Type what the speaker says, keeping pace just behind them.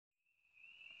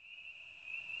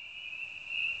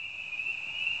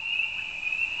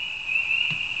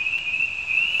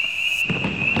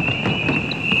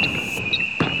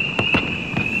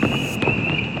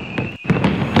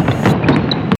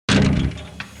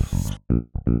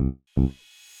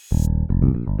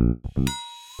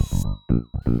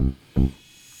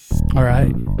All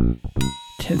right,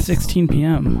 10:16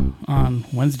 p.m. on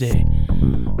Wednesday,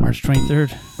 March 23rd,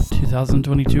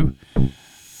 2022.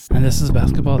 And this is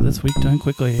Basketball This Week Done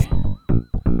Quickly.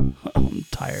 I'm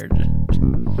tired.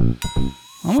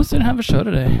 Almost didn't have a show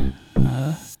today.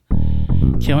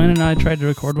 Keelan and I tried to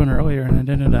record one earlier and it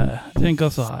didn't go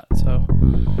so hot. So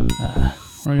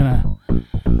we're gonna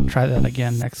try that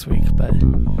again next week. But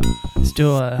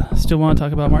still want to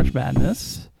talk about March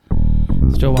Madness.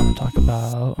 Still want to talk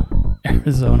about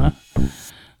Arizona.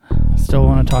 Still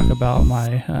want to talk about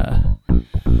my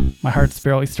heart's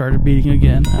barely started beating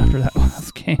again after that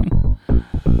last game.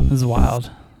 It was wild.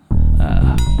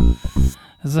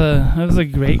 It was a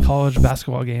great college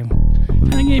basketball game.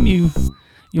 Kind of game you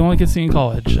only could see in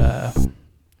college.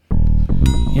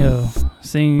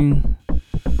 Seeing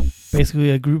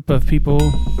basically a group of people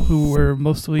who were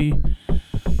mostly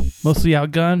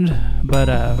outgunned, but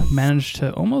managed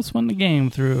to almost win the game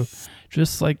through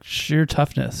just like sheer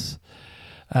toughness.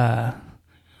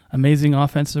 Amazing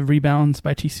offensive rebounds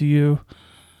by TCU.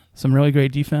 Some really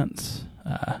great defense.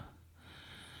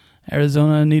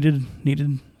 Arizona needed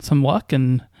some luck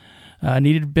and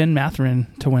needed Ben Mathurin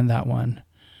to win that one,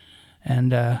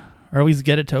 and or at least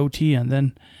get it to OT. And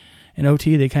then in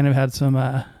OT they kind of had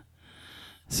some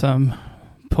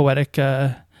poetic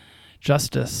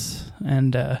justice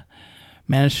and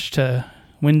managed to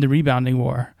win the rebounding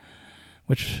war,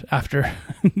 which after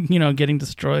getting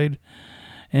destroyed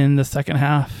in the second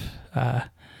half,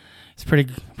 it's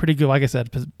pretty good. Like I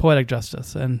said, poetic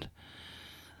justice, and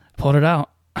pulled it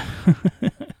out.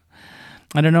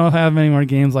 I don't know if I have many more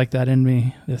games like that in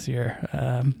me this year.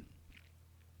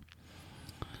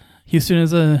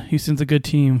 Houston's a good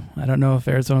team. I don't know if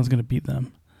Arizona's going to beat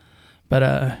them,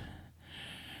 but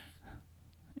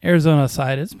Arizona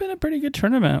aside, it's been a pretty good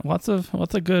tournament. Lots of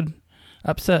good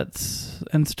upsets,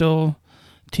 and still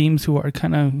teams who are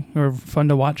fun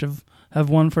to watch have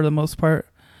won for the most part.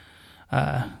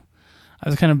 I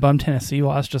was kind of bummed Tennessee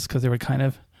lost just because they were kind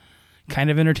of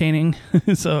entertaining.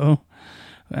 So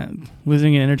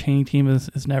losing an entertaining team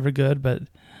is never good, but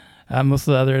most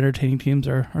of the other entertaining teams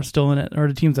are still in it, or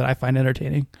the teams that I find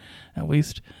entertaining, at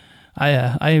least.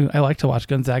 I like to watch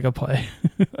Gonzaga play,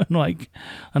 unlike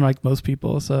most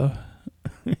people. So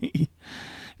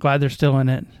glad they're still in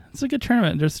it. It's a good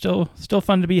tournament. There's still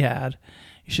fun to be had.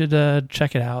 You should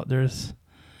check it out. There's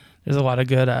a lot of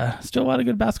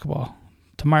good basketball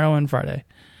tomorrow and Friday.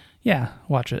 Yeah,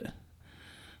 watch it.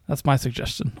 That's my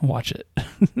suggestion. Watch it.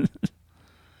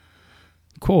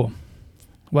 Cool.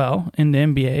 Well, in the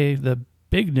NBA, the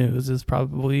big news is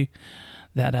probably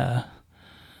that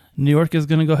New York is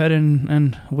going to go ahead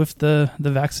and lift the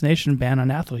vaccination ban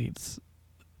on athletes.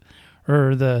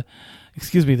 They're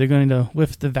going to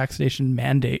lift the vaccination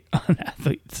mandate on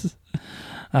athletes.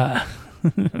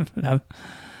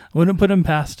 Wouldn't put it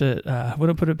past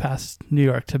New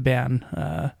York to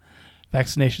ban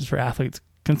vaccinations for athletes,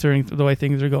 considering the way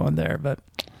things are going there. But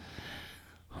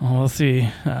we'll see.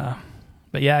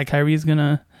 But yeah, Kyrie's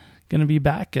gonna be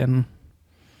back, and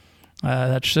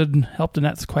that should help the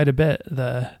Nets quite a bit.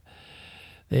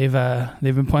 They've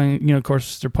been playing. Of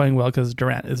course, they're playing well because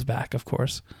Durant is back, of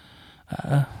course.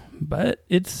 But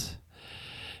it's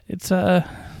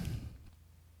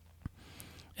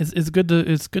good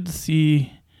to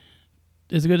see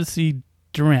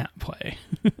Durant play.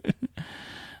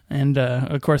 And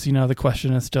of course, the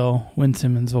question is still when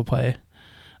Simmons will play.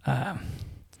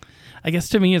 I guess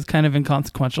to me it's kind of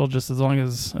inconsequential, just as long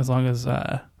as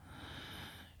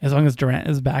Durant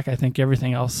is back. I think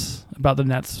everything else about the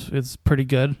Nets is pretty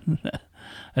good.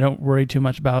 I don't worry too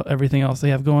much about everything else they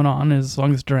have going on as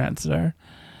long as Durant's there.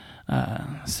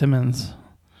 Simmons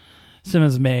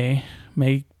may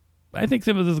I think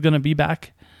Simmons is going to be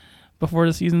back before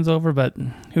the season's over, but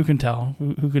who can tell?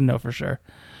 Who can know for sure?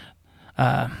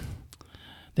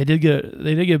 They did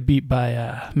get beat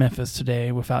by Memphis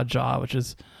today without Ja, which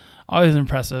is always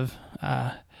impressive.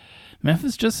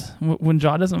 Memphis, just when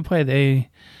Ja doesn't play,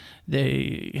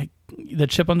 the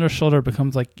chip on their shoulder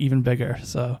becomes like even bigger.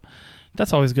 So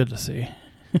that's always good to see.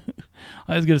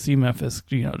 Always good to see Memphis,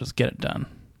 just get it done.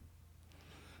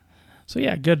 So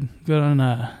yeah, good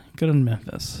on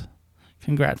Memphis.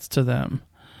 Congrats to them.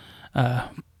 I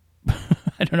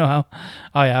don't know how.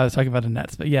 Oh yeah, I was talking about the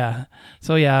Nets, but yeah.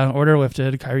 So yeah, order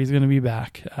lifted. Kyrie's going to be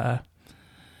back.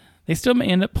 They still may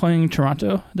end up playing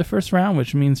Toronto the first round,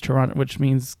 which means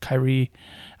Kyrie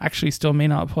actually still may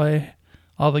not play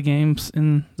all the games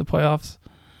in the playoffs.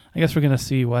 I guess we're going to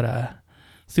see what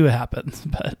happens,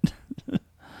 but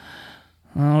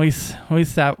at least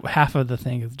that half of the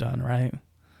thing is done, right?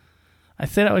 I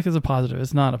say that like it's a positive.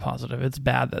 It's not a positive. It's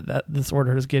bad that this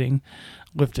order is getting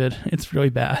lifted. It's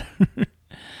really bad.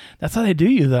 That's how they do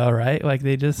you, though, right? Like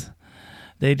they just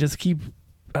keep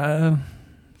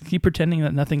pretending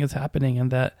that nothing is happening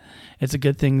and that it's a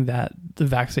good thing that the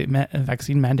vaccine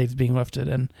mandate's being lifted,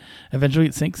 and eventually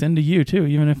it sinks into you too,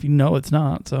 even if you know it's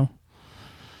not. So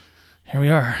here we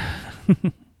are.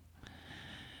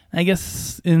 I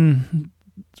guess in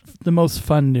the most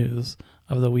fun news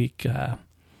of the week,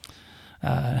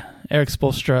 Eric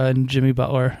Spoelstra and Jimmy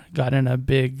Butler got in a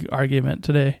big argument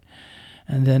today,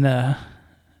 and then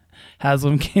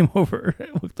Haslam came over.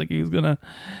 It looked like he was gonna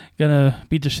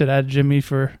beat the shit out of Jimmy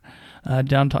for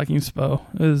down talking Spo.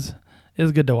 It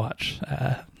was good to watch.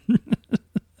 I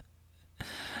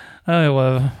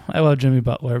love Jimmy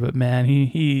Butler, but man,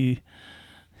 he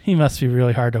must be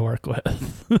really hard to work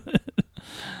with.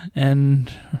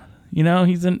 And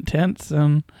he's intense,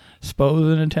 and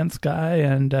Spo's an intense guy,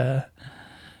 and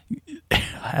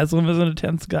Haslam is an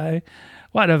intense guy.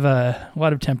 A lot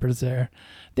of tempers there.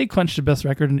 They clinched the best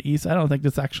record in the East. I don't think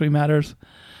this actually matters.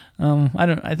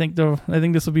 I think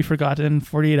this will be forgotten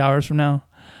 48 hours from now.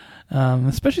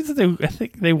 Especially since I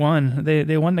think they won.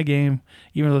 They won the game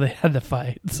even though they had to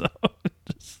fight. So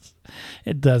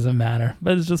it doesn't matter.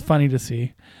 But it's just funny to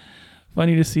see.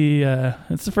 It's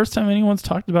the first time anyone's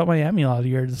talked about Miami all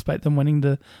year, despite them winning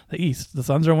the East. The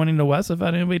Suns are winning the West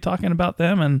without anybody talking about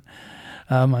them, and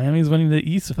Miami's winning the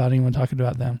East without anyone talking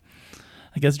about them.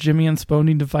 I guess Jimmy and Spo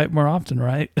need to fight more often,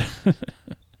 right?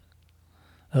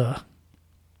 Ugh.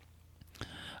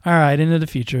 All right, into the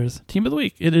futures. Team of the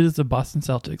week. It is the Boston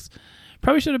Celtics.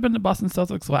 Probably should have been the Boston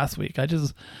Celtics last week. I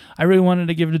really wanted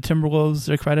to give the Timberwolves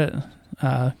their credit.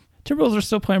 Timberwolves are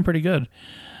still playing pretty good.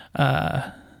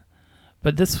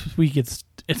 But this week it's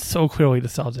so clearly the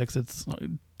Celtics. It's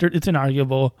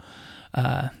inarguable.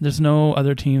 There's no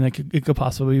other team that it could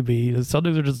possibly be. The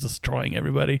Celtics are just destroying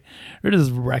everybody. They're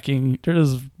just wrecking. They're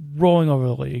just rolling over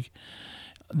the league.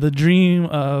 The dream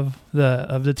of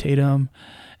the Tatum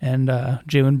and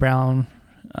Jaylen Brown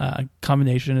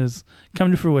combination is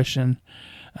coming to fruition.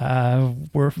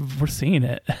 We're seeing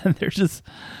it. They're just,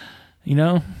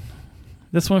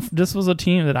 this was a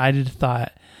team that I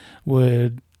thought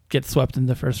would get swept in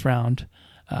the first round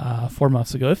 4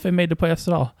 months ago if they made the playoffs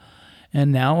at all.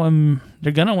 And now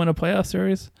they're going to win a playoff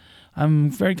series. I'm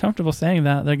very comfortable saying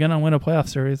that. They're going to win a playoff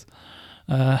series.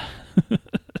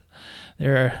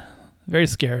 They're very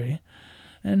scary.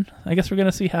 And I guess we're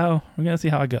going to see how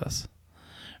it goes.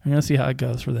 We're going to see how it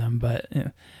goes for them. But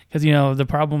because, the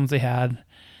problems they had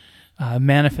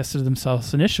manifested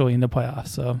themselves initially in the playoffs.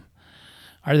 So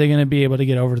are they going to be able to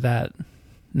get over that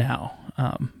now?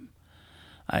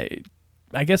 I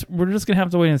guess we're just going to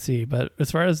have to wait and see. But as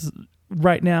far as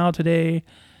right now, today,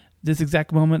 this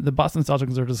exact moment, the Boston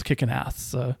Celtics are just kicking ass.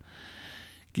 So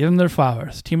give them their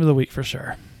flowers. Team of the week for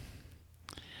sure.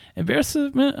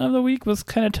 Embarrassment of the week was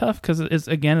kind of tough because it's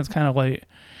kind of late.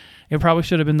 It probably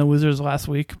should have been the Wizards last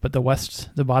week, but the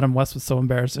bottom West was so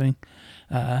embarrassing.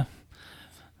 The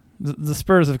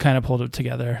Spurs have kind of pulled it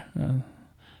together.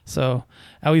 So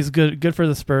at least good for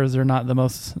the Spurs. They're not the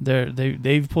most.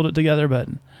 They've pulled it together, but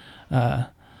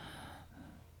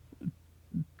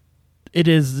it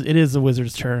is the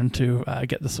Wizards' turn to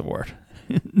get this award,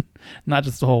 not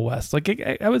just the whole West. Like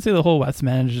I would say, the whole West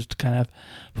managed to kind of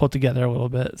pull together a little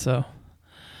bit. So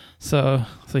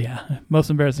yeah, most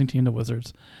embarrassing team, the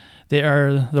Wizards. They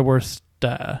are the worst.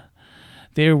 They're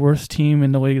the worst team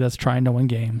in the league that's trying to win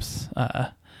games.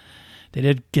 They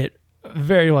did get a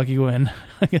very lucky win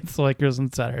against the Lakers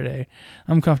on Saturday.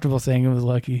 I'm comfortable saying it was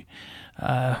lucky.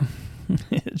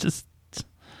 It just,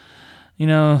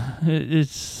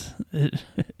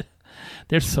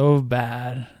 they're so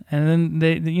bad. And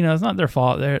then it's not their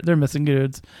fault. They're missing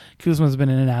goods. Kuzma's been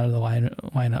in and out of the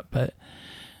lineup, but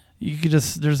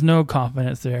there's no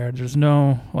confidence there. There's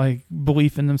no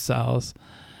belief in themselves.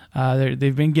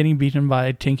 They've been getting beaten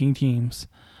by tanking teams.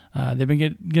 They've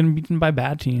been getting beaten by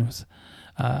bad teams.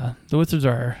 The Wizards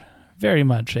are very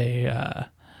much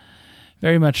a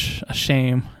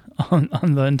shame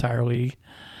on the entire league.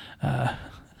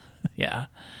 Yeah,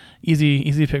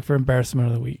 easy pick for embarrassment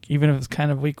of the week. Even if it's kind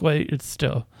of week late, it's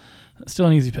still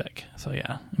an easy pick. So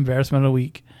yeah, embarrassment of the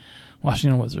week,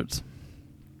 Washington Wizards.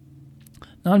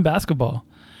 Non-basketball.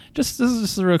 This is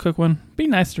just a real quick one. Be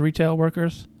nice to retail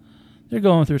workers. They're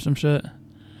going through some shit.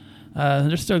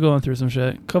 They're still going through some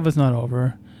shit. COVID's not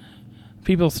over.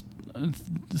 People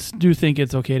do think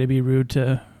it's okay to be rude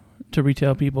to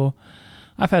retail people.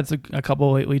 I've had a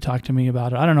couple lately talk to me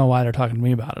about it. I don't know why they're talking to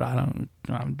me about it. I'm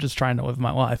just trying to live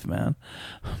my life, man.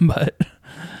 But,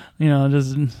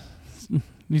 just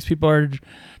these people are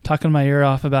talking my ear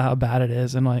off about how bad it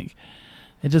is, and like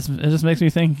it just makes me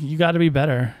think you got to be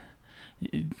better.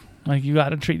 Like you got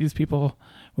to treat these people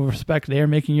with respect. They are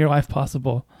making your life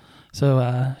possible,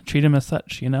 so treat them as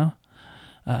such.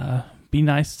 Be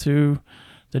nice to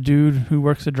the dude who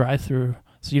works the drive-thru,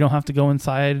 so you don't have to go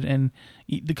inside and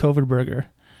eat the COVID burger.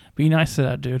 Be nice to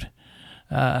that dude.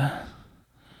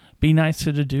 Be nice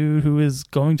to the dude who is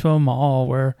going to a mall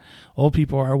where old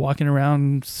people are walking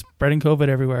around spreading COVID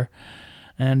everywhere,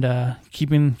 and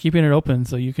keeping it open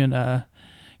so you can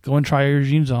go and try your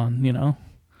jeans on.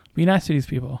 Be nice to these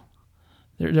people.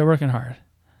 They're working hard.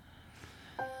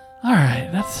 All right,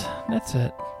 that's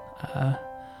it.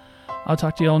 I'll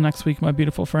talk to you all next week, my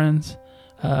beautiful friends.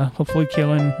 Hopefully,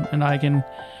 Kaylin and I can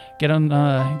get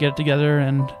it together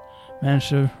and manage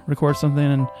to record something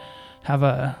and have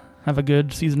a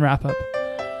good season wrap up.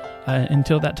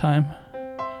 Until that time,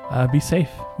 be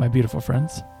safe, my beautiful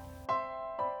friends.